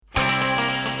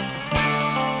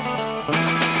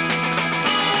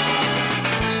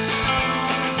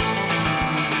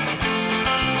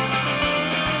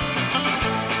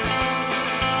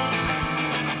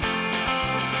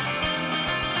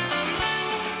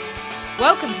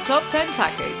Welcome to Top 10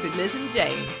 Tacos with Liz and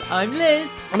James. I'm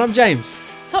Liz. And I'm James.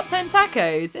 Top 10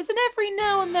 Tacos is an every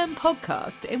now and then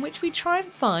podcast in which we try and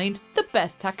find the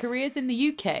best taquerias in the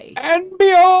UK And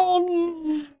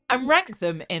beyond. and rank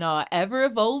them in our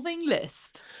ever-evolving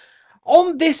list.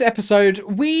 On this episode,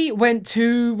 we went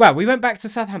back to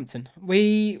Southampton.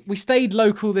 We stayed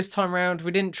local this time around. We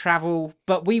didn't travel,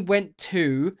 but we went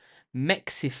to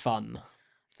Mexifun.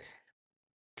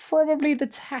 Probably the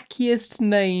tackiest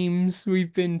names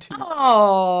we've been to.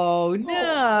 Oh,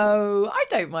 no. I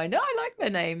don't mind it. I like the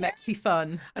name,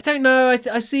 Mexifun. I don't know.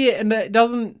 I see it and it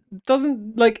doesn't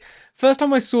like, first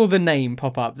time I saw the name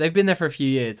pop up, they've been there for a few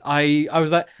years. I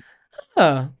was like,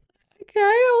 okay,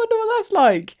 I wonder what that's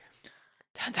like.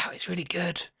 Turns out it's really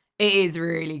good. It is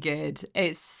really good.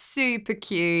 It's super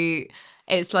cute.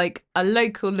 It's like a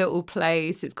local little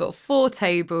place. It's got 4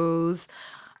 tables.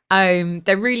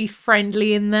 They're really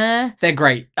friendly in there. They're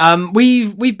great.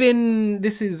 We've been,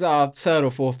 this is our 3rd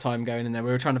or 4th time going in there.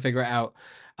 We were trying to figure it out.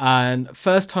 And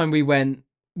first time we went,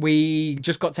 we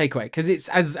just got takeaway because it's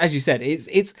as you said,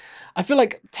 it's I feel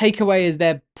like takeaway is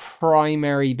their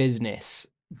primary business,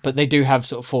 but they do have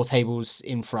sort of 4 tables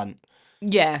in front.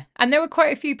 Yeah, and there were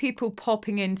quite a few people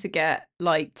popping in to get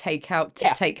like takeout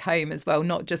to take home as well,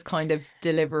 not just kind of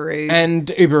Deliveroo.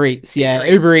 And Uber Eats,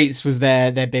 Uber Eats was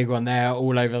their big one. They're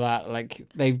all over that. Like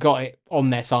they've got it on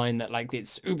their sign that like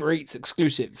it's Uber Eats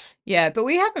exclusive. Yeah, but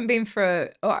we haven't been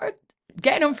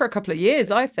getting on for a couple of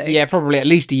years, I think. Yeah, probably at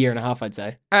least a year and a half, I'd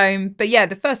say. But yeah,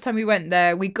 the first time we went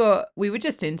there, we were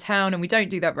just in town and we don't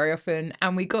do that very often.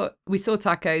 And we saw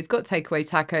tacos, got takeaway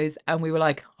tacos, and we were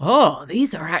like, oh,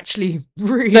 these are actually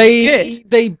really good.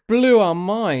 They blew our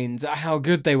minds at how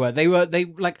good they were. They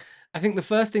like, I think the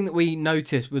first thing that we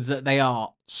noticed was that they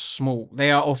are small.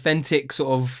 They are authentic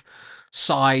sort of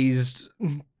sized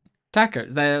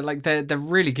tacos. They're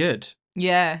really good.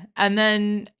 Yeah, and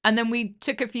then we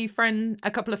took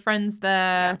a couple of friends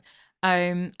there,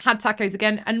 had tacos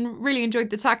again, and really enjoyed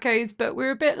the tacos. But we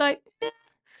were a bit like,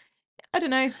 I don't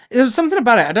know. There was something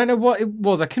about it. I don't know what it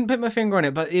was. I couldn't put my finger on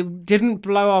it, but it didn't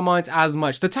blow our minds as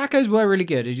much. The tacos were really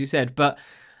good, as you said, but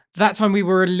that time we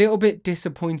were a little bit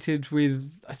disappointed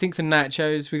with, I think, the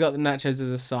nachos. We got the nachos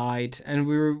as a side, and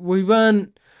we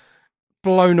weren't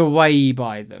blown away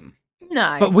by them.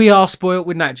 No. But we are spoilt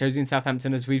with nachos in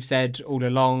Southampton, as we've said all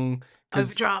along.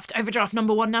 Overdraft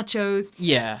number 1 nachos.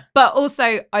 Yeah. But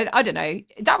also, I don't know,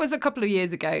 that was a couple of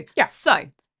years ago. Yeah. So,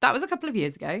 that was a couple of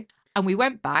years ago. And we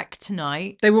went back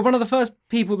tonight. They were one of the first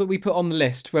people that we put on the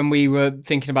list when we were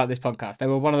thinking about this podcast. They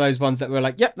were one of those ones that were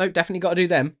like, yep, no, definitely got to do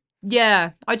them.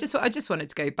 Yeah. I just wanted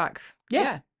to go back.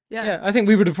 Yeah. I think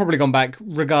we would have probably gone back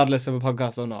regardless of a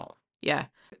podcast or not. Yeah.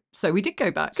 So we did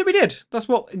go back. So we did. That's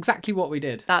exactly what we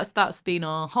did. That's been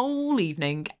our whole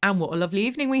evening, and what a lovely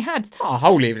evening we had. Our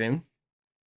whole evening.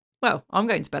 Well, I'm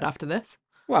going to bed after this.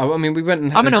 Well, I mean, we went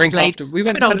and had a drink after. I'm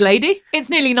an old lady. It's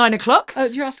nearly 9 o'clock. I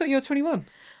thought you were 21.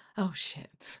 Oh shit!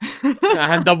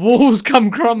 And the walls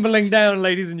come crumbling down,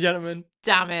 ladies and gentlemen.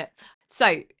 Damn it!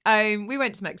 So, we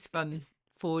went to Mexifun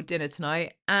for dinner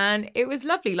tonight, and it was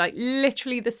lovely. Like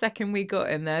literally the second we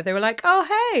got in there, they were like,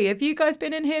 oh hey, have you guys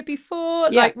been in here before?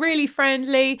 Yeah. Like really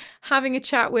friendly, having a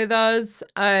chat with us.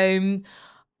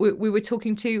 We were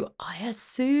talking to, I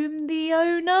assume, the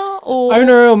owner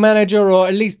or manager, or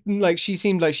at least like she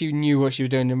seemed like she knew what she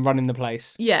was doing and running the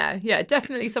place. Yeah,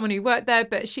 definitely someone who worked there,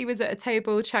 but she was at a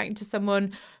table chatting to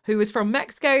someone who was from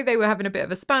Mexico. They were having a bit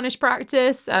of a Spanish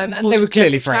practice. And they were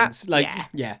clearly friends.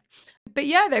 Yeah. But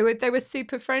yeah, they were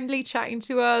super friendly, chatting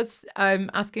to us,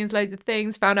 asking us loads of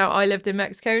things. Found out I lived in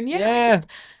Mexico, and just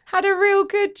had a real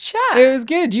good chat. It was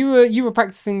good. You were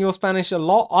practicing your Spanish a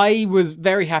lot. I was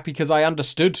very happy because I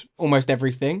understood almost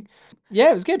everything.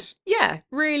 Yeah, it was good. Yeah,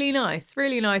 really nice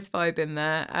vibe in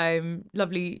there.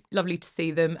 Lovely to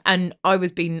see them. And I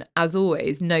was being, as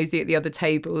always, nosy at the other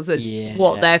tables as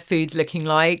what their food's looking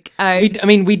like.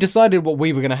 We decided what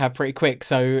we were going to have pretty quick.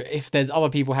 So if there's other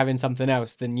people having something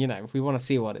else, then, if we want to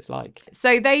see what it's like.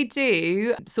 So they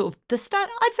do sort of the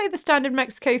standard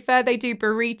Mexico fare. They do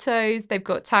burritos. They've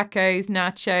got tacos,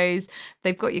 nachos.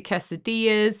 They've got your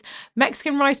quesadillas,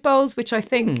 Mexican rice bowls, which I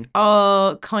think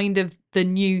are kind of the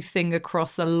new thing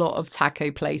across a lot of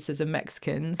taco places and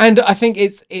Mexicans. And I think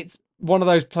it's one of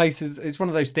those places, it's one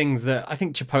of those things that I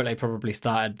think Chipotle probably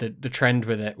started the trend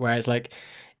with it, where it's like,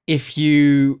 if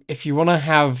you want to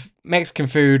have Mexican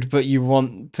food, but you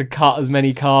want to cut as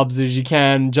many carbs as you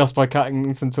can just by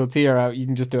cutting some tortilla out, you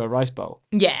can just do a rice bowl.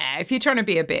 Yeah, if you're trying to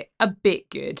be a bit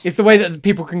good. It's the way that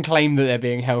people can claim that they're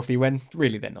being healthy when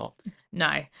really they're not.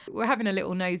 No. We're having a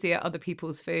little nosy at other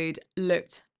people's food.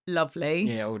 Looked lovely.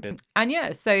 Yeah, all did. And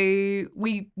yeah, so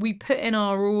we put in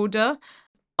our order.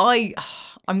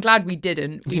 I'm glad we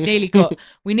didn't. We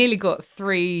nearly got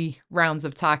 3 rounds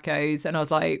of tacos, and I was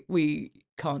like, we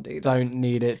can't do that. Don't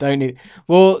need it. Don't need it.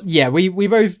 Well, yeah, we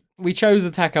both we chose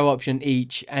a taco option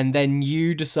each, and then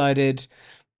you decided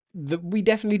that we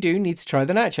definitely do need to try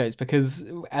the nachos because,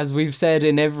 as we've said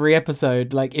in every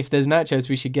episode, like if there's nachos,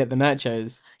 we should get the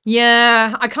nachos.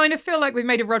 Yeah, I kind of feel like we've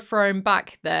made a rod for our own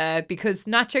back there because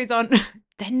nachos aren't.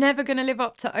 They're never going to live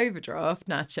up to overdraft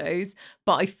nachos,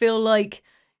 but I feel like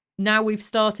now we've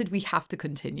started, we have to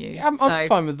continue. Yeah, I'm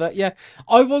fine with that. Yeah,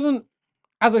 I wasn't.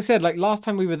 As I said, like last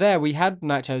time we were there, we had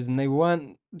nachos and they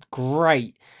weren't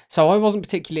great, so I wasn't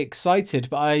particularly excited.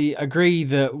 But I agree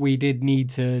that we did need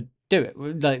to do it.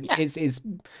 Like Yeah. it's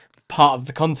part of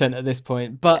the content at this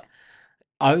point. But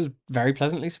I was very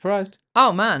pleasantly surprised.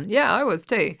 Oh man, yeah, I was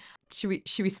too. Should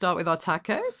we start with our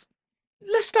tacos?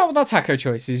 Let's start with our taco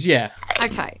choices. Yeah.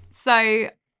 Okay, so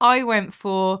I went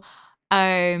for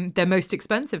their most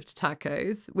expensive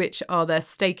tacos, which are their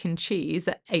steak and cheese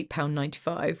at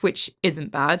 £8.95, which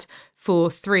isn't bad for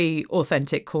 3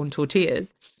 authentic corn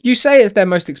tortillas. You say it's their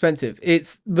most expensive.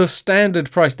 It's the standard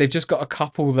price. They've just got a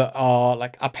couple that are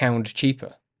like a pound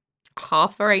cheaper.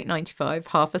 Half are £8.95,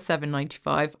 half are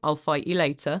 £7.95. I'll fight you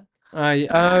later. All right,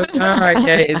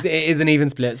 yeah, it is an even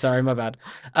split. Sorry, my bad.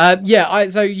 Yeah,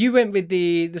 so you went with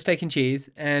the steak and cheese,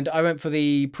 and I went for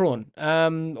the prawn,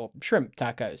 or shrimp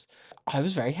tacos. I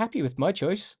was very happy with my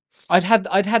choice. I'd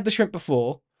had the shrimp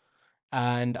before,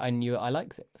 and I knew I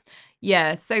liked it.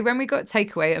 Yeah, so when we got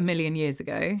takeaway a million years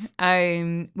ago,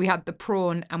 we had the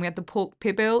prawn and we had the pork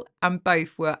pibil, and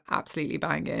both were absolutely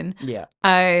banging. Yeah.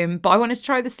 But I wanted to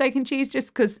try the steak and cheese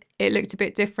just because it looked a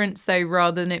bit different. So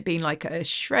rather than it being like a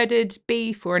shredded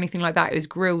beef or anything like that, it was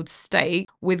grilled steak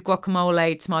with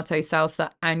guacamole, tomato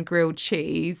salsa, and grilled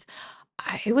cheese.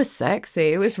 It was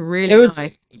sexy. It was really It was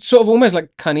nice. sort of almost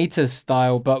like carnitas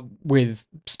style, but with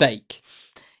steak.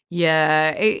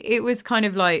 Yeah, it was kind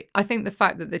of like, I think the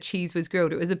fact that the cheese was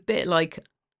grilled, it was a bit like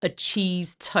a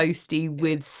cheese toasty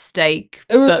with steak,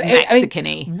 It was but I mean,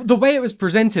 Mexican-y. the way it was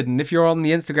presented, and if you're on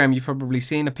the Instagram, you've probably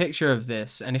seen a picture of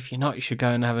this, and if you're not, you should go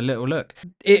and have a little look.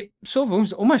 It sort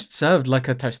of almost served like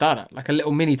a tostada, like a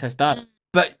little mini tostada.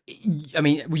 But I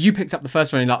mean, you picked up the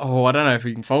first one, and you're like, oh, I don't know if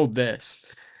we can fold this.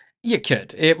 You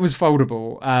could. It was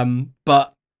foldable,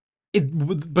 but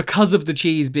because of the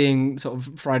cheese being sort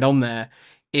of fried on there,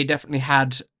 it definitely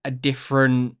had a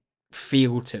different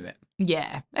feel to it.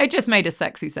 Yeah, it just made a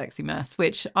sexy, sexy mess,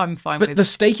 which I'm fine But with. the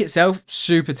steak itself,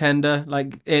 super tender.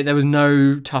 Like there was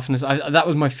no toughness. That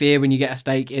was my fear when you get a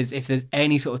steak, is if there's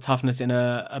any sort of toughness in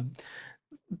a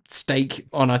steak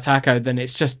on a taco, then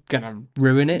it's just gonna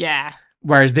ruin it. Yeah,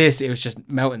 Whereas this, it was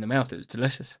just melt in the mouth. It was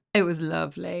delicious. it was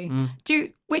lovely.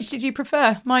 Which did you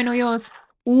prefer, mine or yours?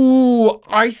 Ooh,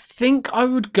 I think I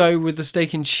would go with the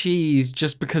steak and cheese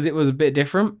just because it was a bit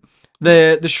different.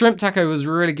 The shrimp taco was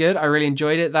really good. I really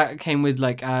enjoyed it. That came with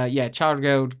like char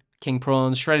grilled king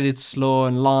prawns, shredded slaw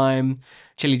and lime,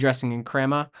 chili dressing and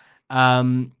crema.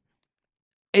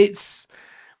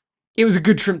 It was a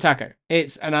good shrimp taco.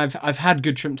 And I've had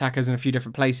good shrimp tacos in a few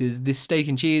different places. This steak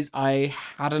and cheese I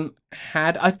hadn't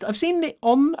had. I've seen it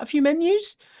on a few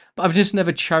menus, but I've just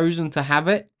never chosen to have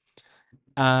it.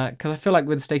 Because I feel like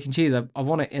with steak and cheese, I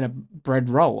want it in a bread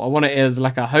roll. I want it as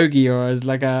like a hoagie or as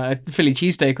like a Philly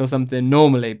cheesesteak or something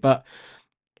normally, but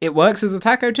it works as a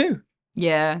taco too.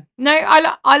 Yeah, no,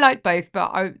 I like both,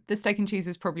 but the steak and cheese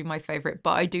was probably my favorite.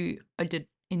 But I did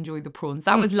enjoy the prawns.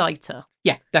 That was lighter.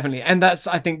 Yeah, definitely. And that's,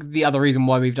 I think, the other reason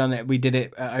why we've done it. We did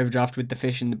it overdraft with the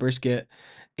fish and the brisket.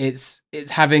 It's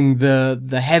having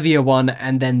the heavier one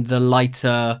and then the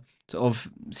lighter sort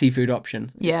of seafood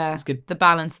option. It's good. The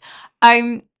balance.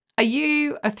 Are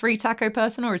you a 3 taco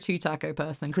person or a 2 taco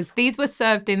person? Because these were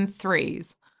served in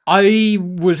 3s. I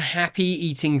was happy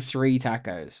eating 3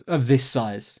 tacos of this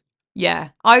size. Yeah,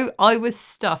 I was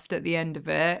stuffed at the end of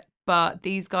it, but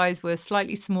these guys were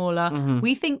slightly smaller.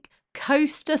 We think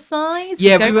coaster size.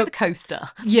 Yeah, we were the coaster.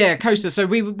 Yeah, coaster. So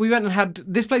we went and had,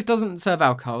 this place doesn't serve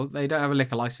alcohol. They don't have a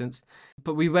liquor license.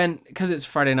 But we went, because it's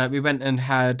Friday night, we went and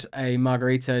had a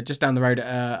margarita just down the road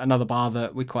at another bar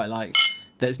that we quite like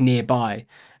that's nearby.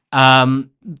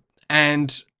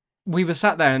 And we were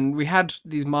sat there and we had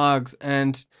these margs,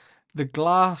 and the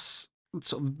glass,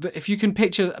 sort of, if you can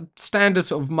picture a standard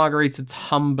sort of margarita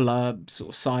tumbler sort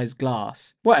of size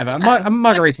glass, whatever, a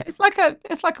margarita. It's like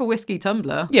a whiskey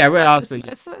tumbler. Yeah, well, it's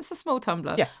a small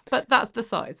tumbler. Yeah, but that's the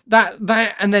size.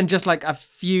 That and then just like a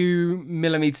few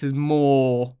millimeters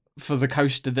more for the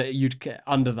coaster that you'd get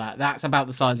under that. That's about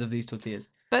the size of these tortillas.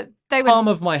 But they were palm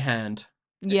of my hand.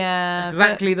 Yeah,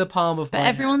 Exactly the palm of but my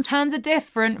everyone's hands are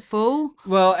different, fool.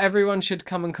 Well, everyone should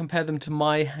come and compare them to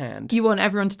my hand. You want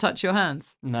everyone to touch your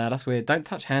hands. No, that's weird. Don't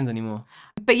touch hands anymore.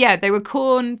 But yeah, they were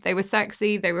corn, they were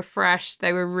sexy, they were fresh,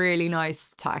 they were really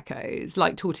nice tacos,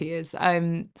 like tortillas.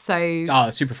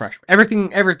 Super fresh.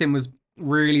 Everything was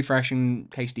really fresh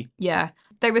and tasty. Yeah.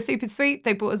 They were super sweet.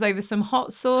 They brought us over some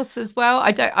hot sauce as well.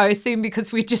 I assume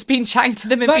because we'd just been chatting to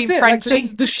them and That's been it. friendly.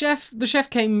 Like, so the chef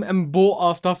came and bought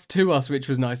our stuff to us, which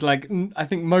was nice. Like, I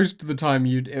think most of the time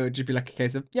it would just be like a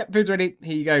case of, yep, food's ready,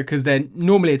 here you go, because they're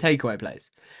normally a takeaway place.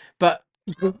 But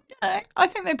I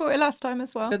think they bought it last time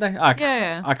as well. did they?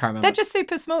 Yeah. I can't remember. They're just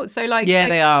super small. So like, yeah,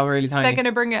 they are really tiny. They're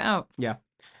gonna bring it out. Yeah.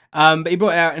 But he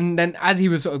brought it out, and then as he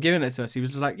was sort of giving it to us, he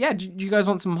was just like, yeah, do you guys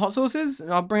want some hot sauces?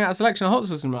 And I'll bring out a selection of hot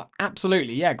sauces. And I'm like,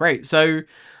 absolutely, yeah, great. So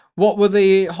what were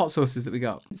the hot sauces that we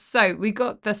got? So we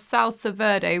got the salsa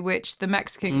verde, which the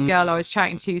Mexican girl I was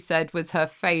chatting to said was her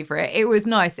favorite. It was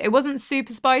nice. It wasn't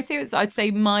super spicy. It was, I'd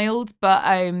say, mild, but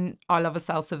I love a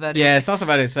salsa verde. Yeah, salsa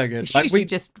verde is so good. It's usually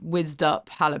just whizzed up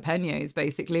jalapenos,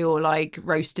 basically, or like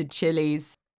roasted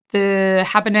chilies. The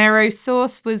habanero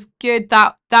sauce was good.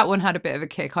 That one had a bit of a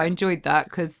kick. I enjoyed that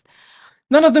because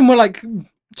none of them were like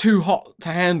too hot to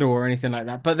handle or anything like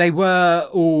that, but they were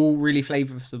all really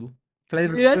flavorful.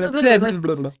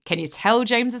 Can you tell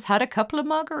James has had a couple of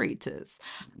margaritas?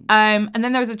 And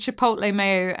then there was a chipotle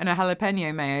mayo and a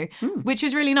jalapeno mayo, which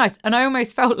was really nice. And I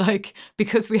almost felt like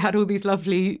because we had all these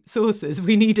lovely sauces,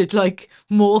 we needed like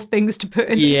more things to put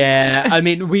in. Yeah, I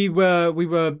mean, we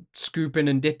were scooping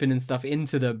and dipping and stuff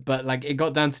into them, but like it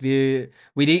got down to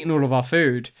we'd eaten all of our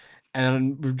food.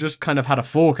 And we've just kind of had a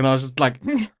fork, and I was just like,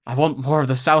 I want more of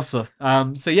the salsa.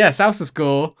 So yeah, salsa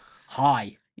score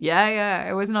high. Yeah,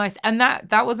 it was nice. And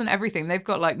that wasn't everything. They've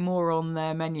got like more on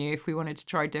their menu if we wanted to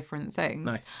try different things.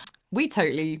 Nice. We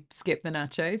totally skipped the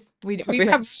nachos. We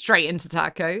went straight into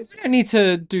tacos. We don't need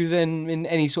to do them in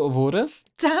any sort of order.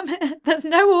 Damn it. There's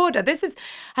no order.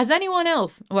 Has anyone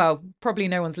else, well, probably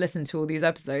no one's listened to all these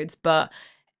episodes, but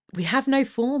we have no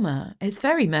format. It's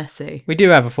very messy. We do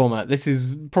have a format. This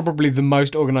is probably the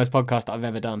most organised podcast that I've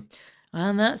ever done.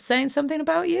 And that's saying something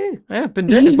about you. Yeah, I've been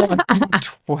doing it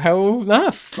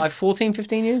for 14,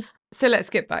 15 years. So let's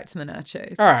get back to the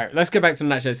nachos. All right, let's get back to the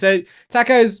nachos. So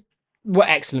tacos were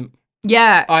excellent.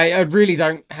 Yeah. I really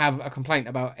don't have a complaint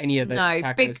about any of the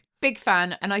tacos. Big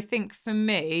fan. And I think for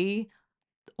me,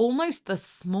 almost the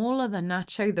smaller the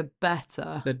nacho, the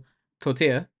better. The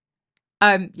tortilla?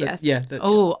 Yes.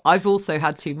 I've also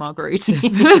had 2 margaritas.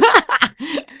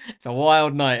 It's a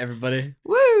wild night, everybody.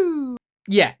 Woo!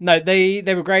 Yeah, no, they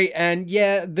were great, and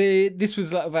yeah, this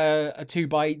was like a 3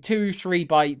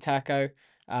 bite taco.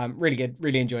 Really good,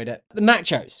 really enjoyed it. The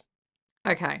nachos.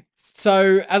 Okay.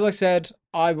 So as I said,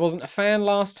 I wasn't a fan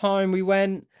last time we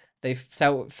went. They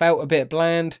felt a bit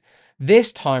bland.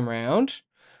 This time round,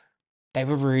 they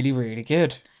were really, really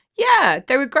good. Yeah,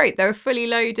 they were great. They were fully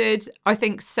loaded. I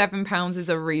think £7 is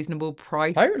a reasonable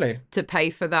price to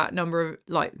pay for that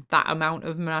that amount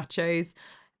of nachos.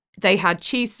 They had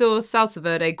cheese sauce, salsa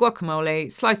verde, guacamole,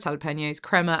 sliced jalapenos,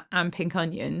 crema, and pink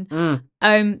onion.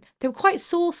 They were quite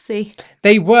saucy.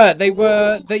 They were.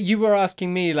 That you were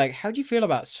asking me, like, how do you feel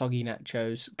about soggy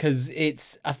nachos? Because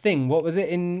it's a thing. What was it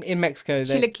in Mexico?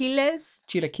 Chilaquiles.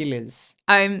 Chilaquiles.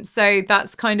 So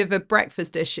that's kind of a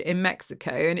breakfast dish in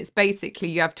Mexico, and it's basically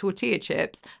you have tortilla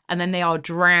chips, and then they are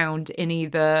drowned in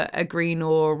either a green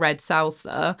or red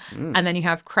salsa, and then you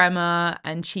have crema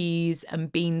and cheese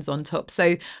and beans on top.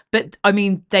 So, but I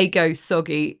mean, they go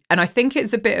soggy, and I think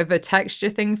it's a bit of a texture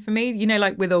thing for me. You know,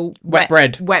 like with a wet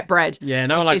bread. Yeah,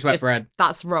 no one likes wet bread.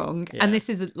 That's wrong. Yeah. And this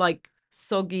is like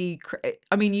soggy.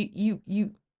 I mean,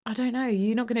 you. I don't know.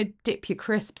 You're not going to dip your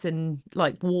crisps in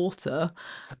like water.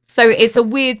 So it's a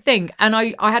weird thing. And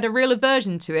I had a real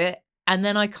aversion to it. And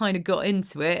then I kind of got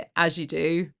into it, as you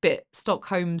do, bit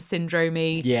Stockholm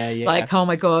syndrome-y. Yeah. Like, oh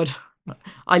my God,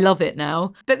 I love it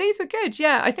now. But these were good.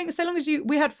 Yeah. I think so long as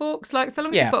we had forks, like so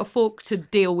long as you've got a fork to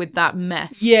deal with that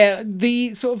mess. Yeah.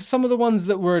 The sort of some of the ones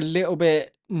that were a little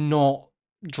bit not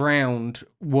drowned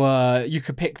were, you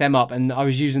could pick them up. And I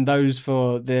was using those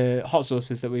for the hot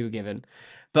sauces that we were given.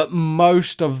 But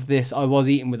most of this I was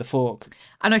eating with a fork.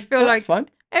 And I feel like fun.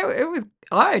 It was,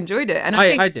 I enjoyed it. And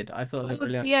I did. I thought it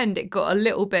was at the end, it got a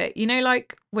little bit, you know,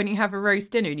 like when you have a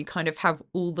roast dinner and you kind of have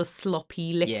all the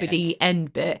sloppy, liquidy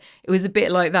end bit. It was a bit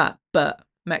like that, but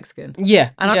Mexican.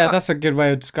 Yeah. And that's a good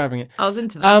way of describing it. I was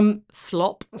into that.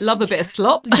 Slop. Love a bit of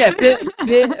slop. Yeah,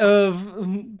 bit of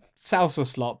salsa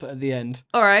slop at the end.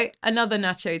 All right. Another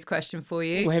nachos question for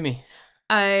you. Oh, hit me.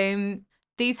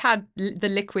 these had the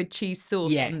liquid cheese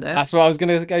sauce Yeah, on them. that's what I was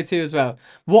going to go to as well.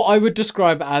 What I would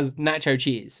describe as nacho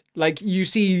cheese. Like, you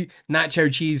see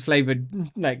nacho cheese flavored,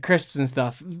 like, crisps and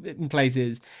stuff in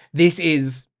places. This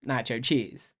is nacho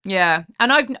cheese. Yeah.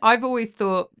 And I've always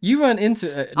thought, You weren't into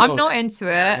it. I'm No. not into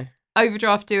it. No.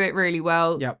 Overdraft do it really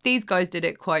well. Yep. These guys did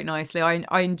it quite nicely.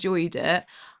 I enjoyed it.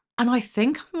 And I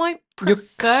think I might You're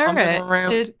prefer coming it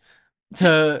around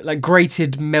to like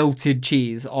grated melted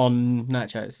cheese on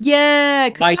nachos. Yeah, I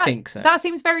because think so. that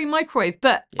seems very microwave.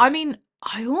 But Yeah. I mean,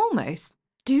 I almost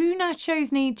do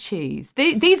nachos need cheese?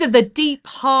 These are the deep,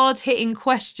 hard-hitting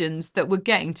questions that we're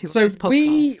getting to So on this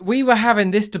podcast. we were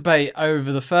having this debate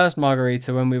over the first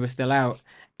margarita when we were still out,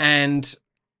 and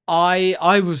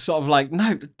I was sort of like,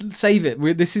 no, save it.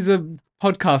 This is a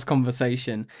podcast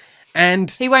conversation,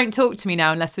 and He won't talk to me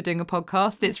now unless we're doing a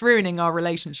podcast. It's ruining our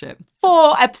relationship.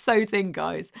 4 episodes in,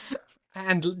 guys.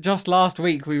 and just last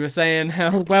week we were saying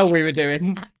how well we were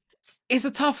doing. It's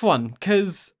a tough one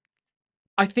because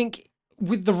I think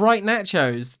with the right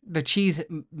nachos, the cheese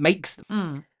makes them.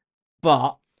 Mm.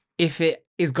 But if it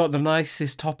is got the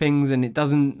nicest toppings and it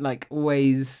doesn't like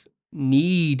always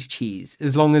need cheese,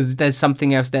 as long as there's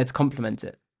something else there to complement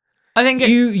it. I think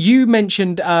You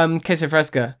mentioned queso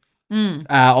fresca Mm.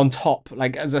 on top,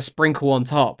 like as a sprinkle on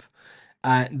top.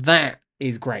 That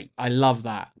is great. I love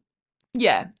that.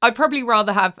 Yeah, I'd probably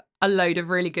rather have a load of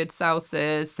really good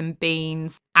salsas, some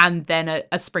beans, and then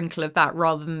a sprinkle of that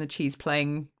rather than the cheese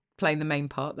playing the main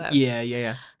part there.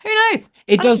 Yeah. Who knows?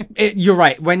 It does. You're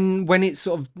right. When it's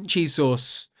sort of cheese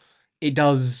sauce, it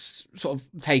does sort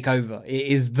of take over. It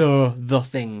is the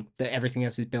thing that everything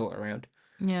else is built around.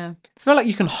 Yeah. I feel like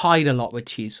you can hide a lot with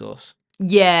cheese sauce.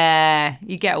 Yeah,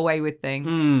 you get away with things.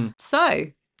 Mm.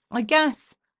 So, I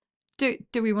guess do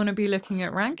we want to be looking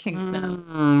at rankings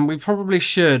now? We probably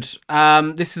should.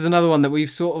 This is another one that we've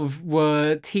sort of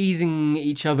were teasing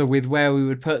each other with where we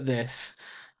would put this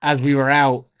as we were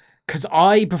out. Because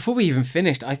before we even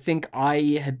finished, I think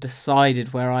I had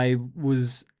decided where I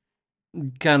was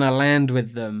gonna land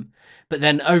with them. But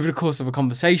then over the course of a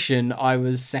conversation, I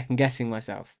was second guessing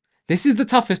myself. This is the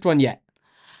toughest one yet.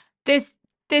 This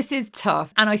is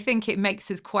tough, and I think it makes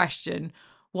us question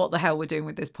what the hell we're doing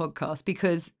with this podcast,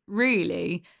 because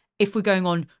really, if we're going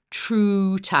on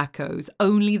true tacos,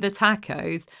 only the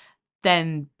tacos,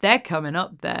 then they're coming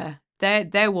up there.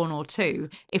 They're 1 or 2.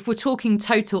 If we're talking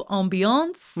total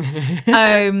ambiance,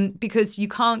 because you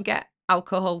can't get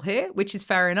alcohol here, which is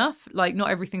fair enough. Like, not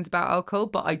everything's about alcohol,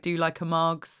 but I do like a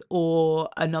margs or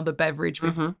another beverage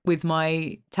with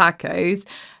my tacos.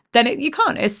 Then you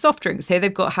can't. It's soft drinks here.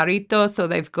 They've got jarritos, or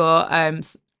they've got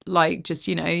like just,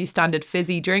 standard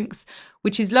fizzy drinks,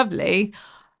 which is lovely.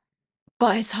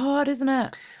 But it's hard, isn't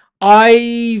it?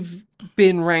 I've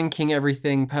been ranking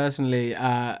everything personally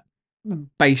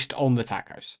based on the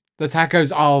tacos. The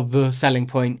tacos are the selling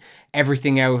point.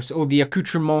 Everything else, all the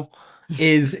accoutrement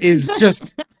is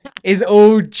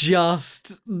all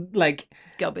just like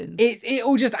gubbins. It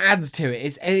all just adds to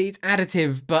it. It's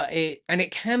additive, but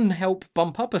it can help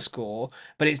bump up a score,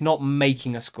 but it's not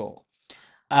making a score.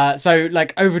 So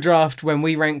like Overdraft, when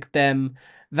we ranked them,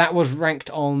 that was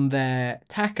ranked on their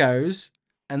tacos,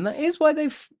 and that is why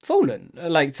they've fallen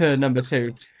like to number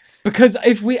 2. Because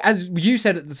if we, as you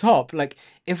said at the top, like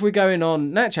if we're going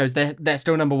on nachos, they're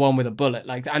still number 1 with a bullet.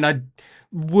 Like, and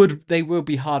they will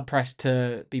be hard pressed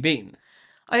to be beaten.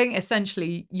 I think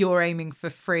essentially you're aiming for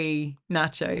free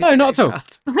nachos. No, not at all.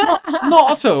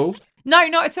 Not at all. No,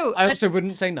 not at all. I also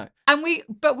wouldn't say no. And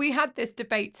we had this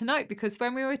debate tonight, because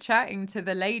when we were chatting to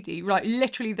the lady, like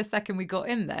literally the second we got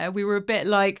in there, we were a bit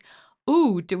like,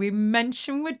 ooh, do we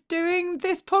mention we're doing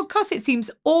this podcast? It seems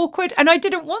awkward. And I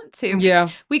didn't want to. Yeah.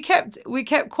 We kept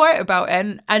quiet about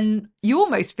it, and you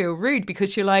almost feel rude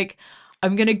because you're like,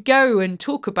 I'm gonna go and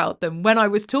talk about them when I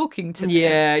was talking to them.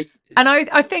 Yeah. And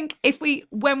I think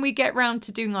when we get round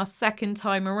to doing our second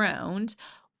time around,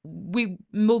 we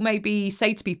will maybe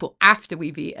say to people after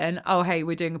we've eaten, oh, hey,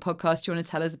 we're doing a podcast. Do you want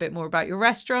to tell us a bit more about your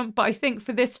restaurant? But I think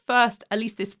for at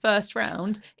least this first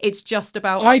round, it's just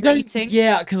about eating.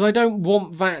 Yeah, because I don't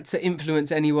want that to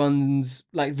influence anyone's,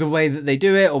 like, the way that they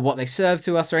do it or what they serve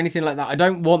to us or anything like that. I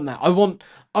don't want that. I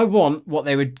want what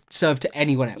they would serve to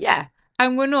anyone else. Yeah.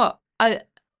 And we're not...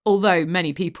 although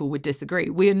many people would disagree,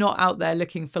 we're not out there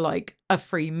looking for like a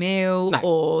free meal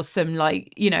or some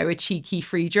like, a cheeky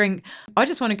free drink. I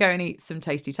just want to go and eat some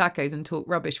tasty tacos and talk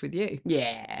rubbish with you.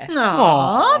 Yeah.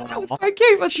 Aww, that was so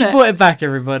cute, wasn't she it? She brought it back,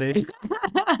 everybody.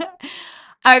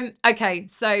 Okay,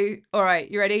 so all right,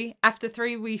 you ready? After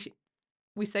 3,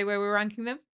 we say where we're ranking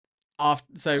them?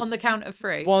 So on the count of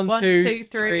 3. 1, 2,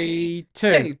 3,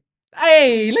 2.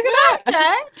 Hey, look at that.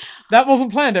 Okay. That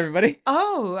wasn't planned, everybody.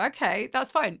 Oh, okay.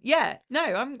 That's fine. Yeah.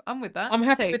 No, I'm with that. I'm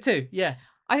happy Two. with two. Yeah.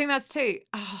 I think that's two.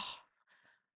 Oh,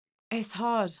 it's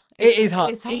hard. It is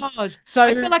hard. It's It's hard.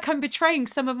 I feel so like I'm betraying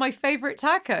some of my favorite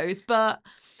tacos, but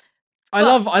I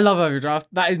love overdraft.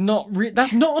 That is not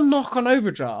that's not a knock on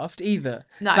overdraft either.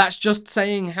 no. That's just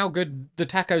saying how good the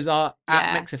tacos are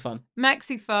at Yeah. Mexifun.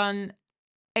 Mexifun,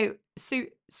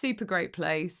 super great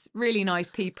place. Really nice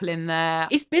people in there.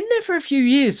 It's been there for a few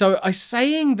years, so I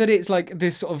saying that it's like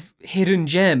this sort of hidden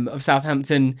gem of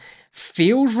Southampton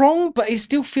feels wrong, but it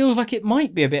still feels like it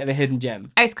might be a bit of a hidden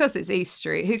gem. It's because it's East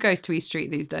Street. Who goes to East Street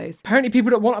these days? Apparently,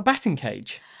 people don't want a batting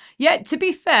cage. Yeah, to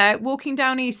be fair, walking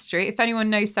down East Street, if anyone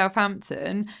knows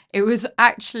Southampton, it was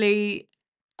actually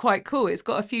quite cool. It's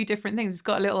got a few different things. It's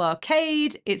got a little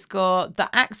arcade. It's got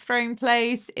the axe throwing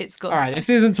place. It's got All right, this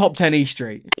isn't top 10 East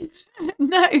Street.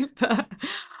 no, but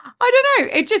I don't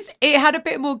know. It had a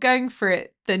bit more going for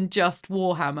it than just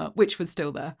Warhammer, which was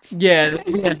still there. Yeah.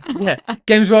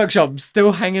 Games Workshop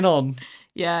still hanging on.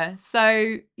 Yeah. So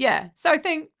I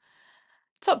think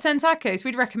top 10 tacos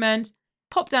we'd recommend.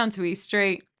 Pop down to East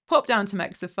Street. Pop down to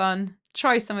Mexifun.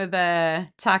 Try some of their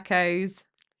tacos.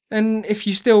 And if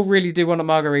you still really do want a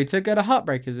margarita, go to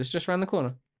Heartbreakers. It's just around the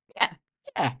corner.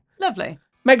 Yeah. Lovely.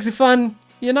 Mexifun,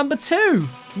 you're number 2.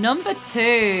 Number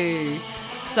 2.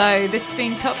 So this has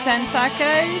been Top 10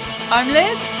 Tacos. I'm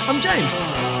Liz. I'm James.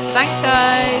 Thanks,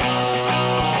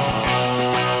 guys.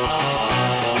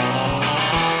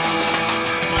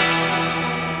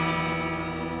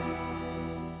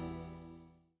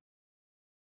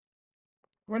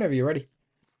 Whenever you're ready.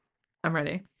 I'm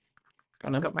ready. Go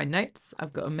on, I've got my notes.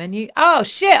 I've got a menu. Oh,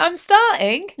 shit. I'm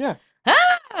starting. Yeah.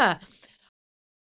 Ah!